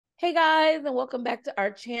Hey guys, and welcome back to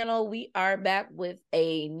our channel. We are back with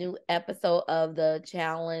a new episode of the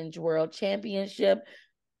Challenge World Championship.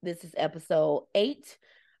 This is episode 8.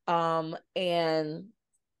 And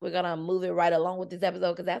we're gonna move it right along with this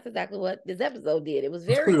episode because that's exactly what this episode did. It was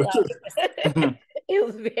very like it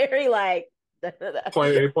was very like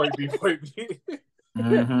Point A, point B, point B.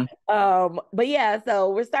 Mm-hmm. But yeah,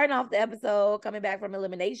 so we're starting off the episode coming back from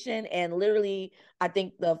elimination, and literally, I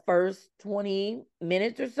think the first 20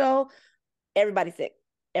 minutes or so, everybody's sick.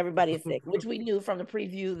 Everybody is sick, which we knew from the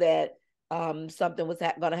preview that something was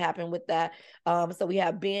going to happen with that. So we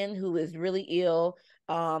have Ben, who is really ill,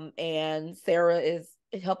 and Sarah is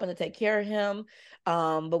helping to take care of him,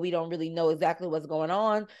 but we don't really know exactly what's going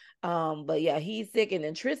on. But yeah, he's sick, and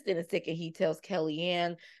then Tristan is sick, and he tells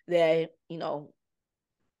Kellyanne that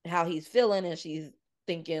how he's feeling, and she's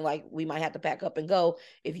thinking like we might have to pack up and go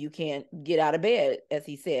if you can't get out of bed, as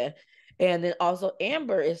he said. And then also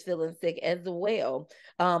Amber is feeling sick as well.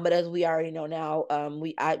 But as we already know now,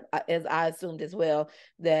 as I assumed as well,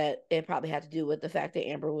 that it probably had to do with the fact that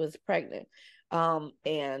Amber was pregnant.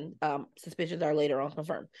 And suspicions are later on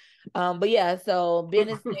confirmed. But yeah, so Ben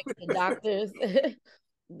is sick, the doctors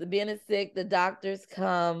Ben is sick, the doctors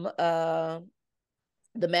come,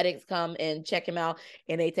 the medics come and check him out,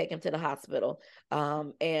 and they take him to the hospital.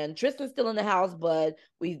 And Tristan's still in the house, but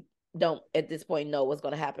we don't at this point know what's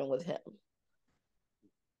going to happen with him.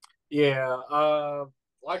 Yeah,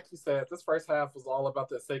 like you said, this first half was all about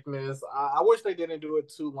the sickness. I wish they didn't do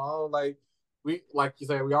it too long. Like you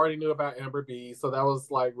said, we already knew about Amber B, so that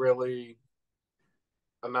was like really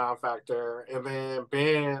a non-factor. And then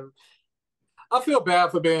Ben, I feel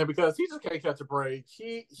bad for Ben because he just can't catch a break.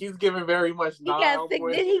 He's given very much He got sick.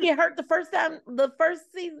 Did he get hurt the first time? The first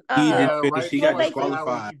season? He didn't yeah, finish. right He got before the finale,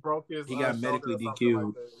 disqualified. he broke his He got shoulder medically or something like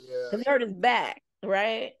DQ'd. that. Because Yeah, he hurt his back,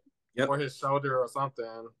 right? Yep. or his shoulder or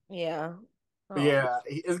something. Yeah. But yeah,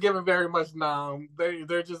 it's given very much numb.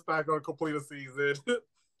 They're just not going to complete a season.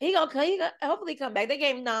 He gonna hopefully come back. They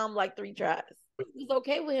gave Nam like 3 tries. It was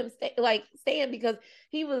okay with him staying because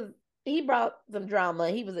he brought some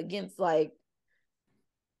drama. He was against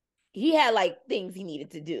he had like things he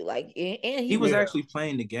needed to do. And He was actually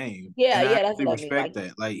playing the game. Yeah, And I that's actually what I mean. respect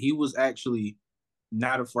that. Like, he was actually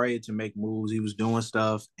not afraid to make moves. He was doing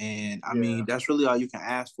stuff. And I mean, that's really all you can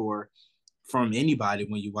ask for from anybody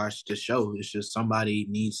when you watch the show. It's just somebody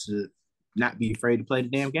needs to not be afraid to play the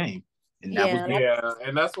damn game. And that was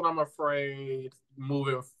and that's what I'm afraid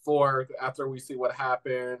moving forward after we see what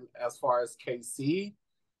happened as far as KC.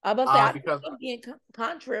 I was about to say, because being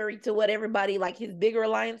contrary to what everybody like his bigger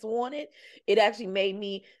alliance wanted, it actually made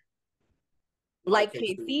me like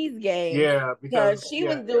KC's game. Yeah, because she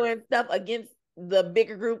was doing stuff against the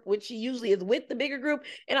bigger group, which she usually is with the bigger group.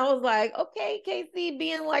 And I was like, okay, KC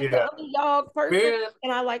being like the underdog person.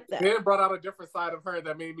 And I like that. Ben brought out a different side of her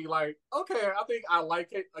that made me like, okay, I think I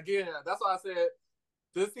like it. Again, that's why I said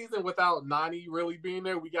this season without Nani really being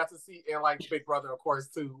there, we got to see, and like Big Brother, of course,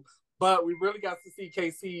 too. But we really got to see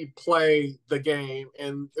KC play the game,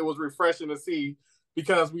 and it was refreshing to see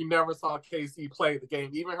because we never saw KC play the game.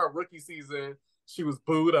 Even her rookie season, she was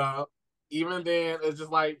booed up. Even then, it's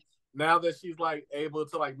just like now that she's like able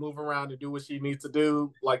to like move around and do what she needs to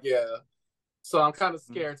do, like So I'm kind of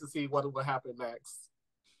scared to see what will happen next.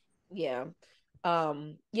 Yeah.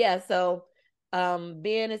 So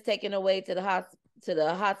Ben is taken away to the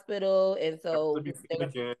hospital, and so never to be seen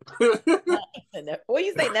again. What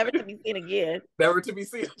you say, never to be seen again? Never to be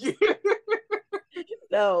seen again.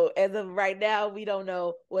 So as of right now, we don't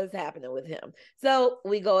know what's happening with him. So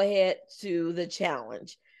we go ahead to the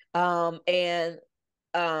challenge. And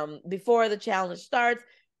before the challenge starts,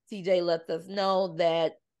 TJ lets us know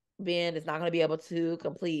that Ben is not going to be able to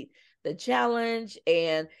complete the challenge,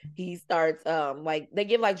 and he starts like they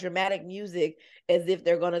give like dramatic music as if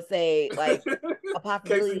they're going to say like a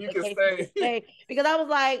possibility you can stay. Because I was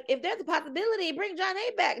like, if there's a possibility, bring John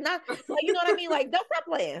A back. Not like, you know what I mean? Like, don't stop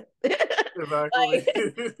playing. Exactly.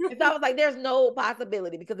 So I was like, there's no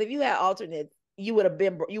possibility, because if you had alternates, you would have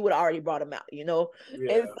already brought him out, Yeah.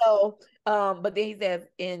 And so but then he says,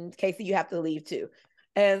 in Casey, you have to leave too.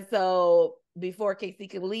 And so before Casey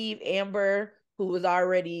could leave, Amber, who was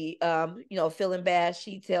already feeling bad,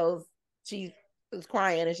 she's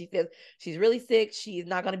crying, and she says she's really sick. She's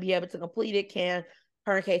not going to be able to complete it. Can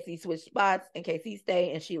her and Casey switch spots, and Casey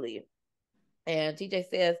stay and she leave? And TJ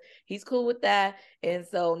says he's cool with that. And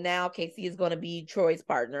so now Casey is going to be Troy's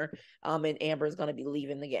partner, and Amber is going to be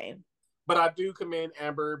leaving the game. But I do commend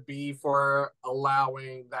Amber B for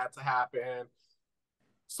allowing that to happen.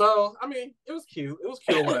 So, I mean, it was cute. It was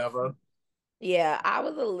cute, whatever. Yeah, I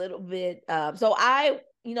was a little bit. So I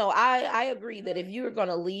I agree that if you're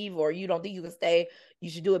gonna leave or you don't think you can stay, you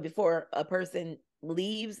should do it before a person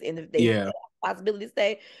leaves, and if they have a possibility to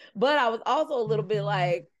stay. But I was also a little bit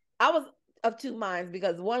like, I was of two minds,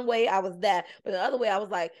 because one way I was that, but the other way I was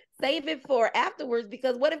like, save it for afterwards,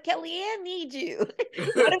 because what if Kellyanne needs you?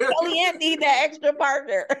 What if Kellyanne needs that extra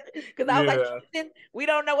partner? Because I was like, Tristan, we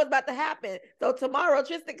don't know what's about to happen. So tomorrow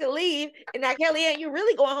Tristan could leave, and now Kellyanne, you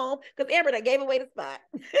really going home because Amber that gave away the spot.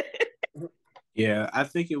 Yeah, I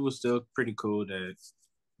think it was still pretty cool that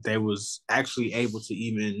they was actually able to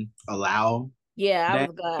even allow I that,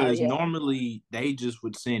 was glad. because normally they just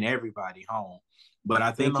would send everybody home. But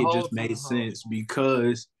I think it just made sense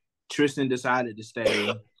because Tristan decided to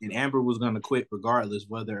stay and Amber was going to quit regardless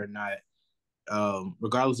whether or not,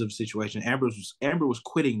 regardless of the situation. Amber was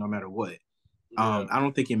quitting no matter what. I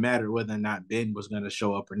don't think it mattered whether or not Ben was going to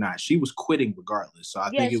show up or not. She was quitting regardless. So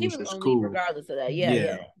I think it was just cool. Regardless of that.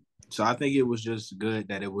 Yeah. So I think it was just good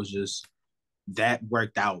that it was just that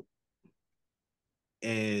worked out.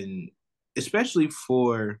 And especially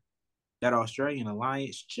for that Australian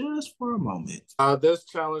alliance, just for a moment. This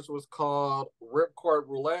challenge was called Ripcord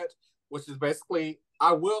Roulette, which is basically,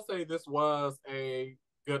 I will say this was a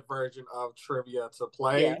good version of trivia to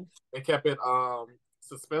play. Yeah. It kept it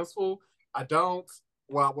suspenseful.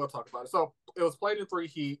 We'll talk about it. So it was played in 3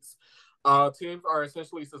 heats. Teams are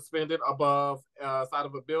essentially suspended above side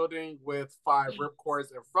of a building with 5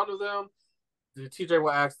 ripcords in front of them. The TJ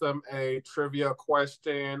will ask them a trivia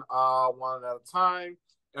question one at a time.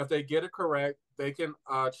 If they get it correct, they can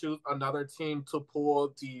choose another team to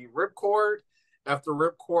pull the ripcord. If the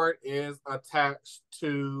ripcord is attached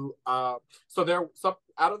to, so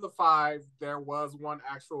out of the 5, there was one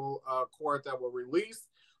actual cord that were released.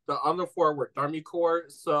 The other 4 were dummy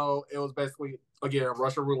cords, so it was basically, again,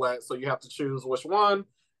 Russian roulette. So you have to choose which one,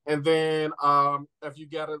 and then if you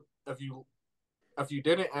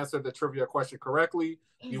didn't answer the trivia question correctly,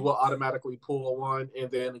 you will automatically pull one,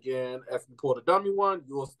 and then again, if you pull the dummy one,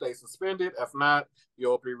 you will stay suspended. If not,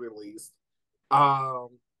 you'll be released.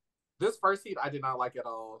 This first heat I did not like at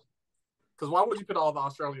all, because why would you put all the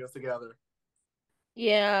Australians together?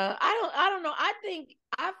 Yeah, I don't know. I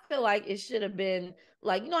feel like it should have been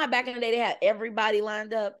like, how back in the day they had everybody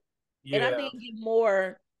lined up. Yeah. And I think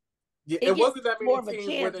more. Yeah, it wasn't that many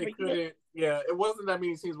teams where they couldn't. Yeah, it wasn't that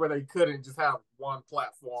many teams where they couldn't just have one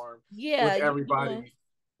platform. Yeah, with everybody.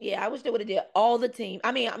 I wish they would have did all the teams.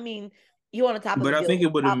 I mean, you on the top of the building. But I think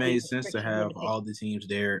it would have made sense to have all the teams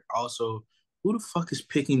there. Also, who the fuck is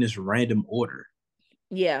picking this random order?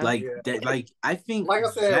 Yeah, that. Like I think, like I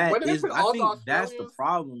said, I think that's the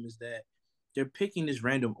problem, is that they're picking this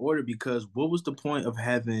random order, because what was the point of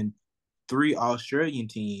having 3 Australian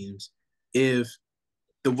teams if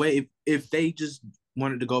they just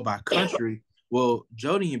wanted to go by country? Well,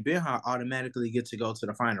 Jody and Benha automatically get to go to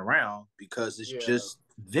the final round because it's just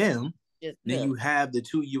them. Then you have the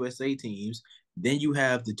 2 USA teams. Then you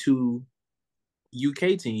have the 2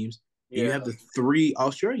 UK teams. And you have the 3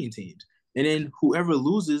 Australian teams. And then whoever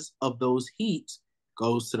loses of those heats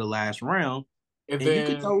goes to the last round. And then,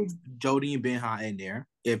 you can throw Jody and Benha in there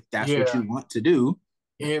if that's what you want to do.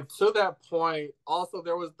 And to that point, also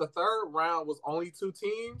there was the 3rd round was only 2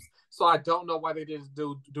 teams, so I don't know why they didn't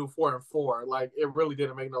do 4 and 4. Like, it really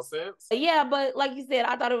didn't make no sense. Yeah, but like you said,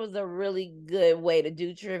 I thought it was a really good way to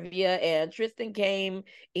do trivia, and Tristan came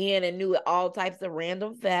in and knew all types of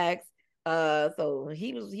random facts. So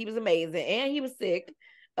he was amazing, and he was sick.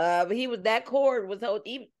 But that cord was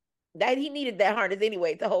he needed that harness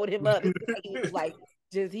anyway to hold him up. He was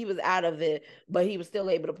he was out of it, but he was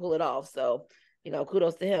still able to pull it off. So,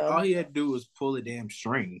 kudos to him. All he had to do was pull a damn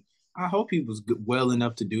string. I hope he was well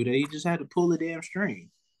enough to do that. He just had to pull a damn string.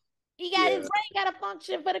 He got his brain got to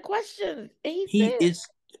function for the questions.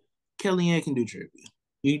 Kellyanne can do trivia.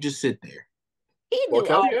 You just sit there. He knew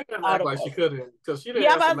Kellyanne didn't act like she couldn't, because she didn't.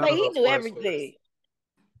 Yeah, I'm about to say he knew everything.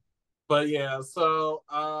 But yeah, so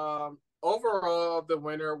overall, the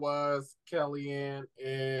winner was Kellyanne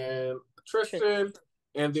and Tristan.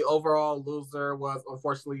 And the overall loser was,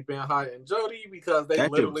 unfortunately, Benha and Jody, because they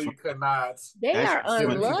literally could not. They are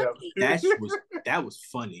unlucky. That was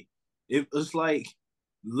funny. It was like,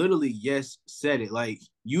 literally, Yes said it. Like,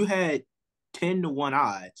 you had 10-1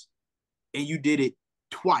 odds, and you did it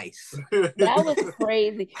twice. That was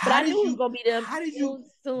crazy. But I knew it was gonna be them. How did you?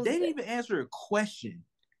 They didn't even answer a question.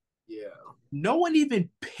 Yeah. No one even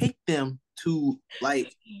picked them to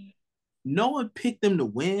No one picked them to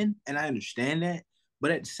win, and I understand that. But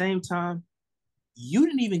at the same time, you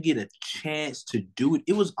didn't even get a chance to do it.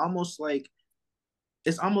 It was almost like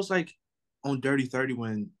on Dirty 30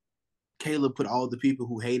 when Kayla put all the people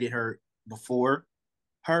who hated her before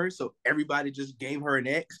her, so everybody just gave her an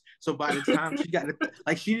X. So by the time she got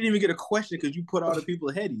like, she didn't even get a question because you put all the people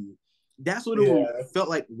ahead of you. That's what it felt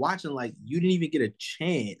like watching. Like, you didn't even get a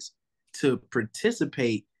chance to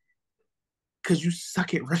participate because you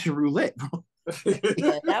suck at Russian roulette, bro.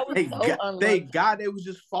 Yeah, that was unlucky. Thank God they was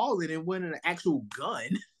just falling and winning an actual gun.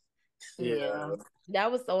 Yeah,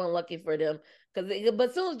 that was so unlucky for them. But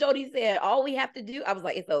as soon as Jody said, "All we have to do," I was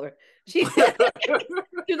like, "It's over." She was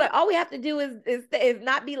like, "All we have to do is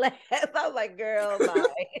not be last." I was like, "Girl, bye."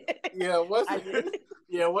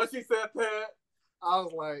 Once she said that, I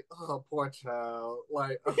was like, "Oh, poor child."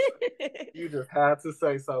 Like, you just had to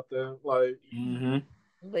say something. Like,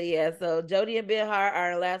 But yeah, so Jody and Ben Hart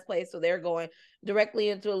are in last place, so they're going directly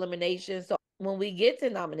into elimination. So when we get to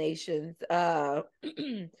nominations,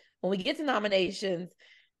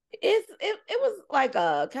 it was like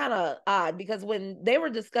a kind of odd because when they were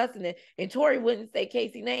discussing it and Tori wouldn't say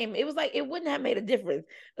Casey's name, it was like it wouldn't have made a difference.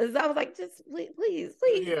 So I was like, just please.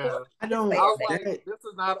 Yeah, I don't. I was like, this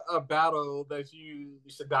is not a battle that you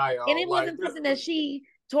should die on. And it wasn't something that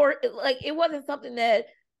it wasn't something that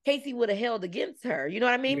Casey would have held against her. You know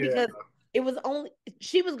what I mean? Because it was only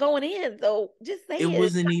she was going in, so just say it. It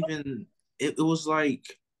wasn't even. It was like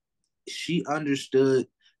she understood.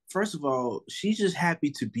 First of all, she's just happy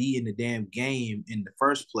to be in the damn game in the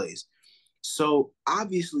first place. So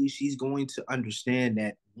obviously she's going to understand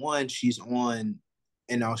that, one, she's on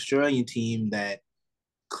an Australian team that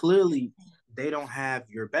clearly they don't have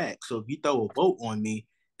your back. So if you throw a vote on me,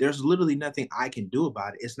 there's literally nothing I can do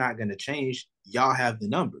about it. It's not going to change. Y'all have the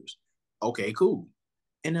numbers. Okay, cool.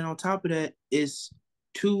 And then on top of that, it's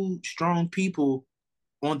two strong people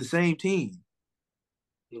on the same team.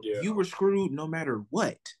 Yeah. You were screwed no matter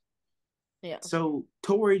what. Yeah. So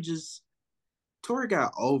Tori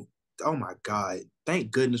got, oh my God. Thank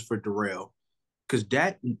goodness for Darrell. Because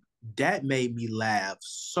that made me laugh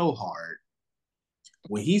so hard.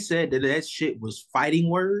 When he said that shit was fighting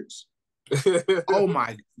words, oh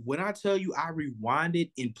my, when I tell you I rewinded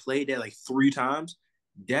and played that like 3 times,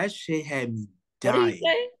 that shit had me dying. What did he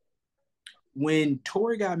say? When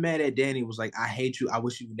Tori got mad at Danny, was like, I hate you. I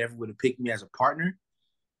wish you never would have picked me as a partner.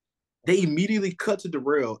 They immediately cut to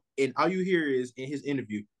Darrell, and all you hear is in his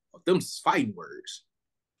interview, them fighting words.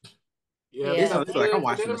 Yeah, it's like I'm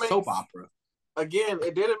watching a soap opera. Again,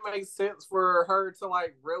 it didn't make sense for her to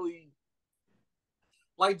like really,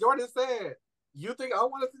 like Jordan said, you think I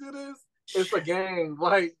wanted to do this? It's a game.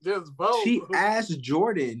 Like, just vote. She asked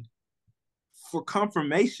Jordan for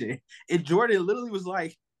confirmation, and Jordan literally was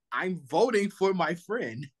like, I'm voting for my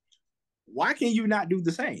friend. Why can you not do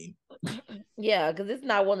the same? Yeah, because it's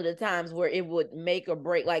not one of the times where it would make or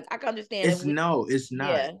break. Like, I can understand. It's not.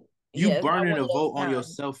 Yeah, you burning a vote on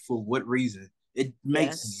yourself for what reason? It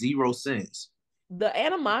makes zero sense. The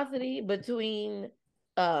animosity between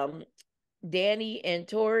Danny and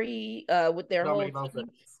Tori with their whole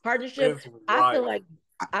partnership,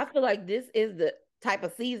 I feel like this is the type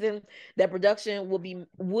of season that production would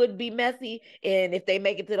be messy, and if they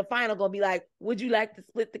make it to the final, gonna be like, would you like to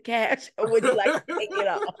split the cash or would you like to take it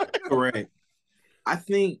off? Correct. I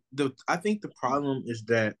think the problem is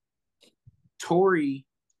that Tori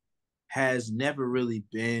has never really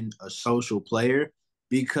been a social player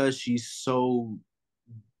because she's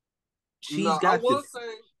got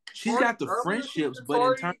the friendships,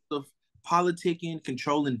 but in terms of politicking,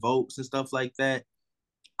 controlling votes and stuff like that,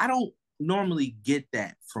 I don't normally get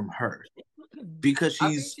that from her because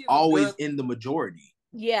she's always in the majority.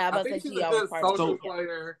 Yeah, I think she's a good social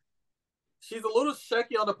player. She's a little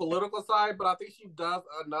shaky on the political side, but I think she does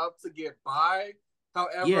enough to get by.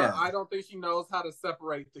 However, I don't think she knows how to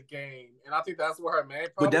separate the game, and I think that's where her main problem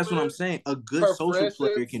is. But that's what I'm saying. A good social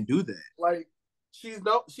player can do that. Like, she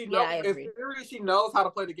knows in theory she knows how to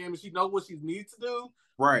play the game, and she knows what she needs to do.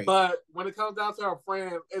 Right. But when it comes down to her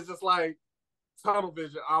friend, it's just like tunnel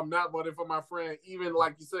vision. I'm not voting for my friend, even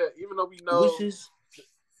like you said, even though we know,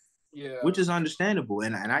 which is understandable,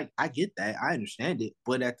 and I get that, I understand it,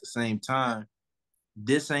 but at the same time,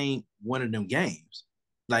 this ain't one of them games.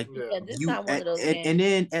 Like and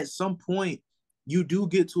then at some point, you do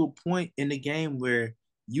get to a point in the game where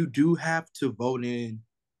you do have to vote in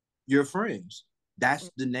your friends. That's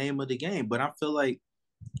the name of the game. But I feel like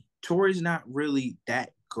Tori's not really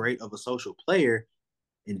that great of a social player.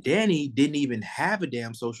 And Danny didn't even have a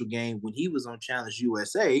damn social game when he was on Challenge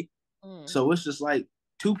USA. So it's just like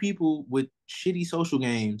two people with shitty social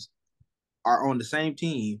games are on the same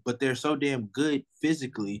team, but they're so damn good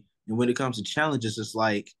physically. And when it comes to challenges, it's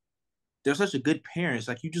like they're such a good parents.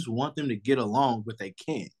 Like, you just want them to get along, but they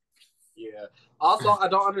can't. Yeah. Also, I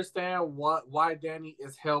don't understand why Danny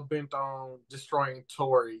is hell bent on destroying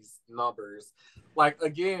Tori's numbers. Like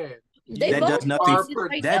again, They That you does both nothing. are destroy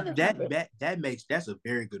each That other's that numbers. that makes that's a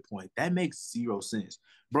very good point. That makes zero sense,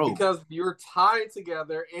 bro. because you're tied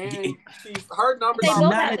together, and her numbers They It's are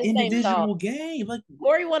both not have an the same thought. individual game. Like,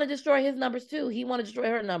 Tori want to destroy his numbers too. He want to destroy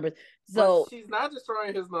her numbers. but So she's not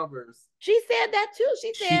destroying his numbers. she said that too.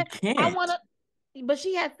 She she said, "I can't. want to," but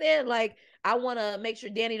she had said like, "I want to make sure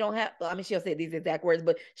Danny don't have." I mean, she'll say these exact words,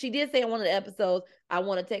 but she did say in one of the episodes, "I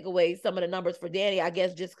want to take away some of the numbers for Danny." I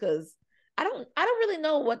guess just because I don't really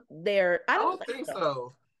know what they're. I I don't don't think think so.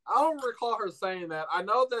 so. I don't recall her saying that. I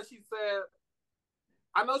know that she said.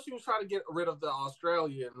 I know she was trying to get rid of the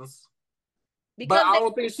Australians, but Because I they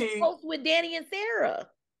don't think she. close with Danny and Sarah.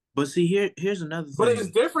 But see, here's another But it's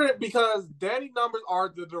thing. different because Danny numbers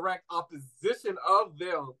are the direct opposition of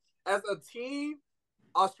them. As a team,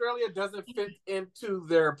 Australia doesn't fit into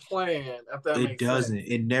their plan, if that It makes sense. doesn't.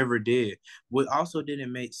 It never did. What also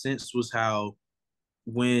didn't make sense was how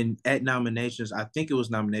when at nominations, I think it was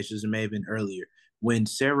nominations, it may have been earlier, when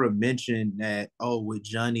Sarah mentioned that, oh, with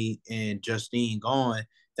Johnny and Justine gone,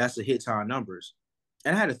 that's a hit to our numbers.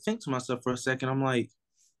 And I had to think to myself for a second. I'm like,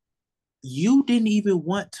 you didn't even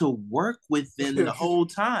want to work with them the whole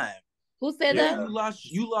time. Who said Yeah, that?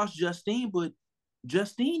 you lost Justine, but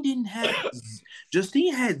Justine didn't have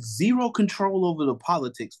Justine had zero control over the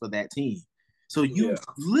politics for that team. So you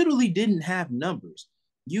literally didn't have numbers.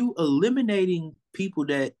 You eliminating people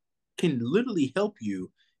that can literally help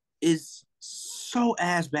you is so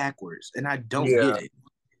ass backwards, and I don't get it.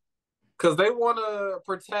 Because they want to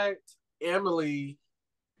protect Emily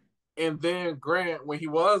and then Grant when he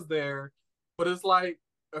was there, but it's like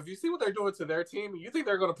if you see what they're doing to their team, you think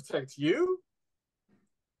they're going to protect you?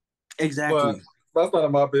 Exactly. But that's none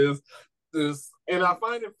of my business. And I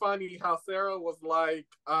find it funny how Sarah was like,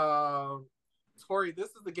 Tori, this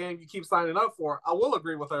is the game you keep signing up for. I will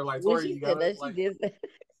agree with her. Like, Tori, She you said got it. that. Like, She did.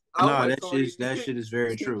 I was No, like, Tori, that shit is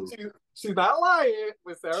very true. she's not lying.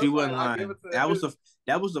 With Sarah, She wasn't I give lying. it to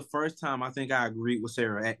That was the first time I think I agreed with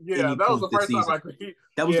Sarah at yeah, any that was point the this first time season. I agreed.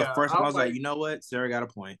 That was the first time I was like, like, you know what? Sarah got a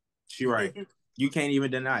point. She right. You can't even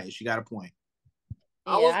deny it. She got a point.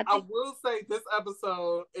 I will say this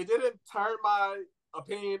episode, it didn't turn my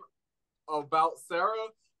opinion about Sarah,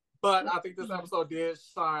 but I think this episode did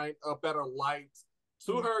shine a better light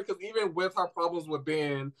to her because even with her problems with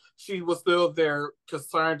Ben, she was still there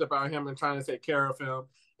concerned about him and trying to take care of him.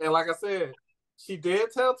 And like I said, she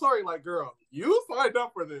did tell Tori, like, girl, you signed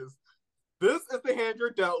up for this. This is the hand you're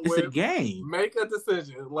dealt with. It's a game. Make a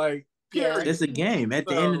decision. Like, period. It's a game. At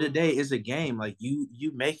the end of the day, it's a game. Like you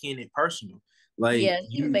making it personal. Like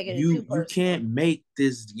she was making it too personal. You can't make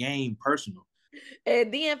this game personal.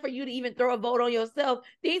 And then for you to even throw a vote on yourself,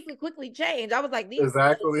 things can quickly change. I was like,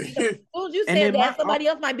 exactly. As soon as you said that, somebody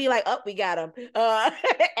else might be like, "Oh, we got him,"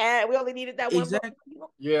 and we only needed that one vote.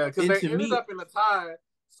 Yeah, because they ended up in a tie.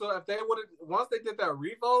 So if they would have, once they did that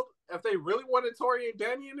revote, if they really wanted Tori and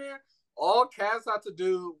Danny in there, all Cass had to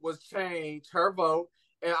do was change her vote.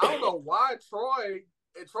 And I don't know why Troy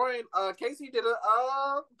and Casey did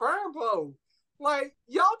a burn vote. Like,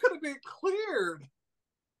 y'all could have been cleared.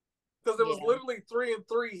 Because it was literally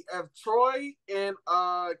 3-3. If Troy and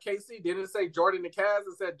Casey didn't say Jordan and Cass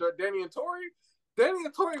and said Danny and Tori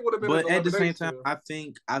would have been. But at the same time, I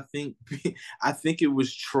think it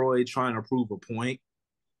was Troy trying to prove a point.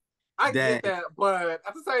 I get that, but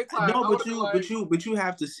at the same time, no, but you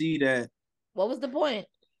have to see that. What was the point?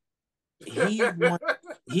 He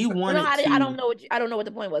wanted. No, I don't know what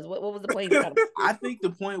the point was. What was the point? I think the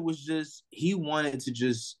point was just he wanted to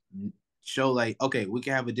just show like, okay, we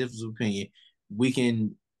can have a difference of opinion. We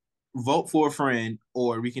can vote for a friend,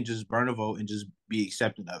 or we can just burn a vote and just be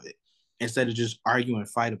accepting of it instead of just argue and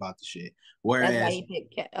fight about the shit. Whereas, that's why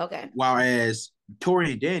he picked okay. Whereas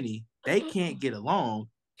Tori and Danny, they can't get along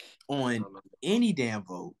on any damn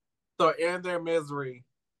vote. So in their misery,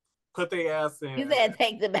 put their ass in. You said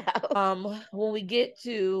take them out. When we get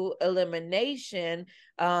to elimination,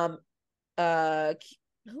 who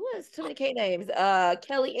has too many K names?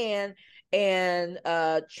 Kelly Ann and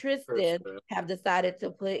Tristan have decided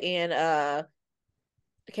to put in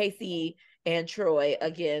Casey and Troy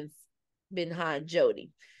against Benha and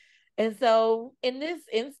Jody. And so in this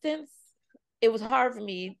instance, it was hard for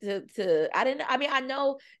me I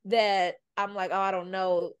know that I'm like, oh, I don't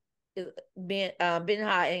know. Benha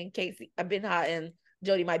and Casey, Benha and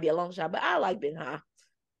Jody might be a long shot, but I like Benha.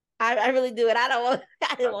 I really do, and I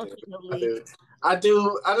didn't want to leave. I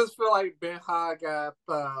do. I just feel like Benha got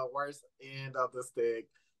the worst end of the stick.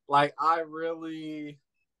 Like I really,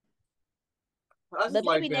 I just But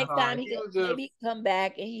like maybe Ben next time High. he He could was just maybe come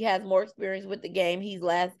back and he has more experience with the game. He's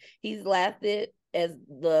lasted as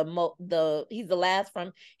he's the last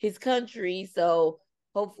from his country, so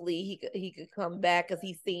hopefully he could come back because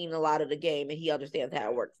he's seen a lot of the game and he understands how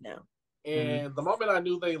it works now. and the moment I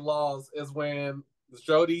knew they lost is when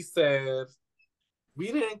Jody said,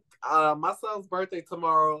 "We didn't. My son's birthday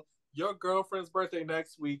tomorrow. Your girlfriend's birthday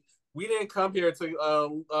next week. We didn't come here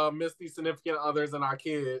to miss these significant others and our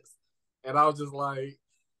kids." And I was just like,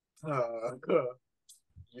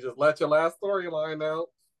 "You just let your last storyline out."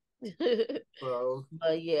 So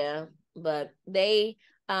But yeah, but they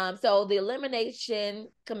so the elimination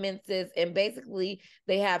commences and basically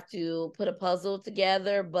they have to put a puzzle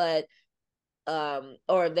together, but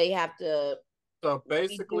or they have to So redo.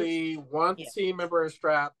 basically, one Yeah, team member is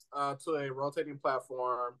strapped to a rotating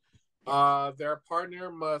platform. yeah, Their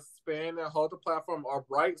partner must spin and hold the platform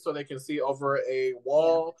upright so they can see over a yeah,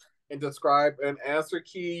 wall and describe an answer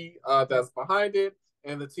key yeah. that's behind it.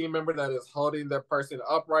 And the team member that is holding the person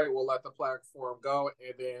upright will let the platform go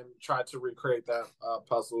and then try to recreate that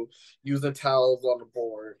puzzle using tiles on the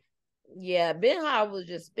board. Yeah, Ben Howard was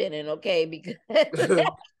just spinning, okay, because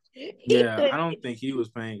he Yeah, I don't think he was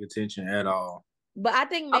paying attention at all. but I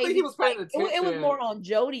think I think he maybe was like paying it was attention. more on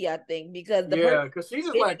Jody, I think, because the person Yeah, because she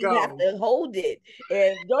just let spinning has go. to hold it.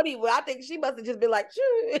 And Jody, well, I think she must have just been like,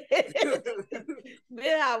 shoo.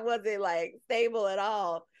 Then I wasn't like stable at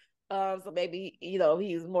all. So maybe he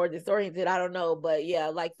was more disoriented. I don't know, but yeah,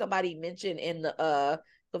 like somebody mentioned in the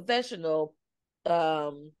confessional,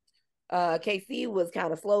 um, KC was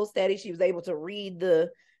kind of slow, steady. She was able to read the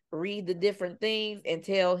different things and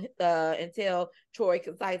tell Troy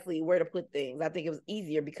concisely where to put things. I think it was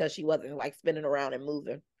easier because she wasn't like spinning around and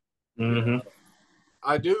moving. Yeah.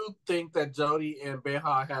 I do think that Jody and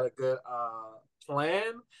Beha had a good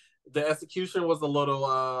plan. The execution was a little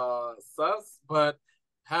sus, but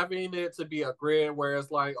having it to be a grid where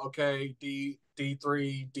it's like, okay, D3,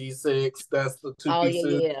 D6, that's the two Oh yeah,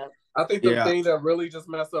 pieces. yeah. I think the Yeah, thing that really just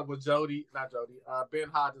messed up with Ben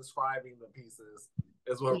Ha describing the pieces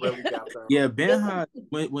is what Yeah. really got them. yeah.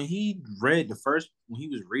 When he was reading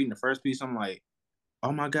the first piece, I'm like,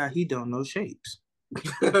 oh my god, he don't know shapes.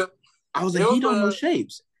 it I was like, he was don't know a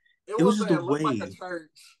shapes. it It was was just the a, it looked like a way.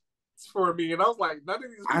 church for me, and I was like, none of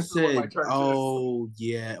these I pieces look like said, churches. oh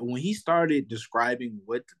yeah. When he started describing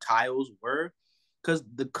what the tiles were, because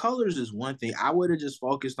the colors is one thing. I would have just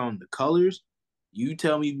focused on the colors. You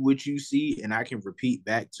tell me what you see, and I can repeat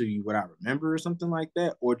back to you what I remember or something like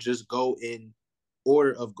that, or just go in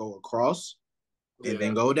order of go across and then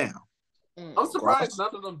Yeah. go down. I'm Mm. surprised Across.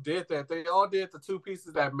 none of them did that. They all did the two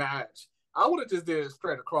pieces that match. I would have just did it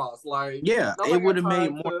straight across. Like Yeah, it nobody would got have made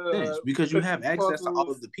time more sense to because you have confuse access to all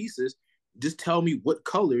puzzles. of the pieces. Just tell me what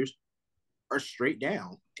colors are straight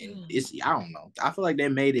down. And it's I don't know. I feel like they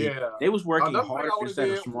made it. Yeah. They was working Another thing harder I would have instead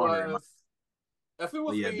of did smarter. was if it But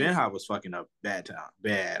was yeah, Ben me, High was fucking up bad time,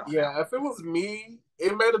 bad on that yeah, if it was me,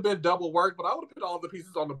 it may have been double work, but I would have put all the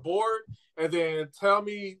pieces on the board and then tell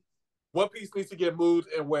me what piece needs to get moved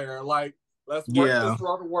and where. Like, let's one. work this Yeah,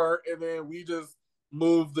 row to work, and then we just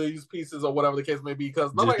move these pieces or whatever the case may be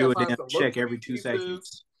because just nobody do got a time damn to look check for every these two pieces.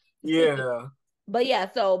 seconds. Yeah. But yeah,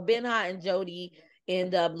 so Ben Hot and Jody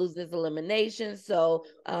end up losing this elimination. So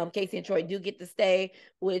Casey and Troy do get to stay,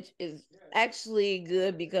 which is actually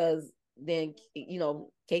good because then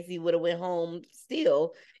Casey would have went home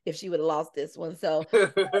still if she would have lost this one. So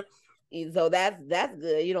that's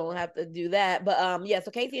good. You don't have to do that. But yeah,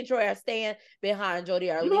 so Casey and Troy are staying. Ben Hot and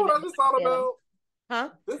Jody are You know leaving. what I just thought about? Huh?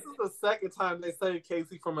 This is the second time they saved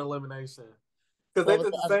Casey from elimination because they What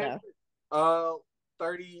was did the the other same time?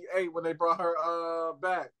 38 when they brought her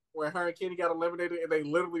back when her and Kenny got eliminated and they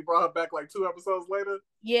literally brought her back like 2 episodes later.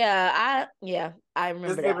 I It's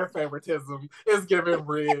remember that. giving favoritism. It's giving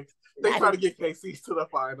rigged. They Not try as to get Casey to the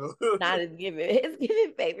final. not as giving. It's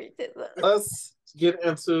giving favoritism. Let's get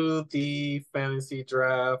into the fantasy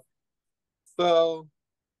draft. So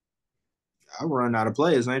I run out of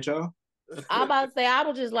players, ain't y'all? I'm about to say, I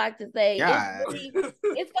would just like to say Yeah,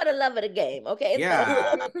 it's for the love of the game. Okay. It's for the yeah.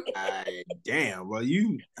 love of the game. Damn. Well,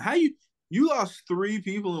 you lost 3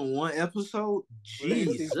 people in one episode. 3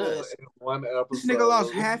 people Jesus, in one this nigga lost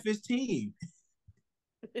episode. half his team.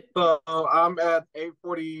 So I'm at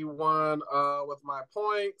 841 with my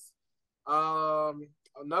points.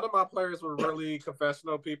 None of my players were really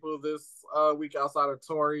confessional people this week outside of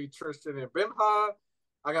Tori, Tristan, and Benha.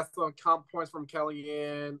 I got some comp points from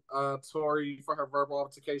Kellyanne, Tori for her verbal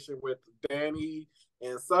altercation with Danny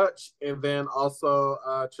and such. And then also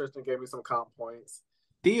Tristan gave me some comp points.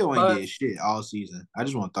 Theo ain't But did shit all season. I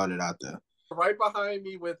just want to throw that out there. right behind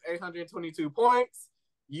me with 822 points,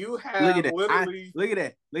 You have literally look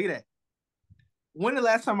at that. When the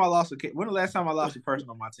last time I lost a person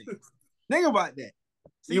on my team? Think about that.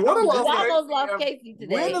 See, you almost lost Casey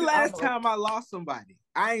today. When the last time I lost somebody?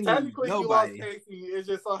 I ain't lose nobody. You lost Casey. It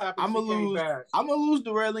just so happens she came back. I'm gonna lose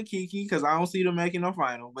Darrell and Kiki because I don't see them making no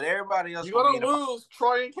final. But everybody else, you're gonna lose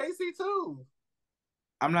Troy and Casey too.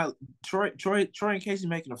 I'm not Troy and Casey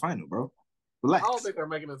making the final, bro. Relax. I don't think they're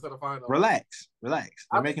making it to the final. Relax.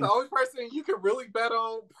 I think the only person you can really bet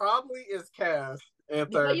on probably is Cass.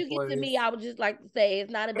 Before you get to me, I would just like to say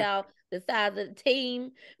it's not about the size of the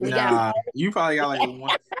team. You probably got like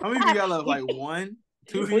one. How many of you got like 1,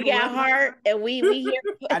 2 people? We got Hart, and we here.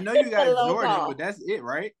 I know you got Jordan, but that's it,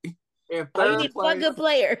 right? In third you need one good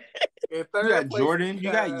player. In third you got Jordan.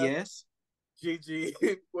 You got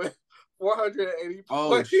GG with 480 Oh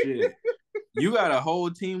points. shit. You got a whole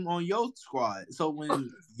team on your squad. So when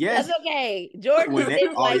that's okay. Jordan.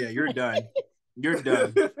 yeah, you're done. You're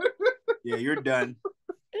done. Yeah, you're done.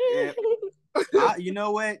 Yeah. You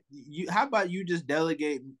know what? How about you just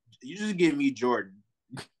delegate? You just give me Jordan.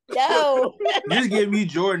 No. Just give me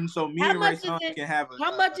Jordan so me and Ray can have a.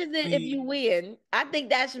 How much is it if you win? I think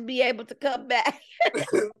that should be able to come back.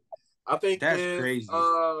 I think that's crazy.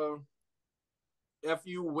 If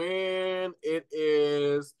you win, it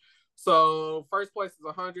is. So first place is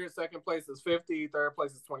 100, second place is 50, third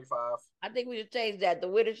place is 25. I think we should change that. The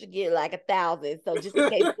winner should get like 1,000. So just in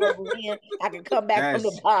case we win, I can come back from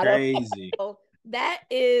the bottom. Crazy. So that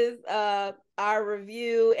is our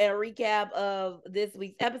review and recap of this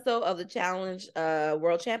week's episode of the Challenge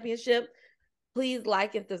World Championship. Please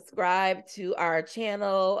like and subscribe to our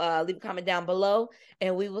channel. Leave a comment down below,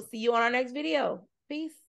 and we will see you on our next video. Peace.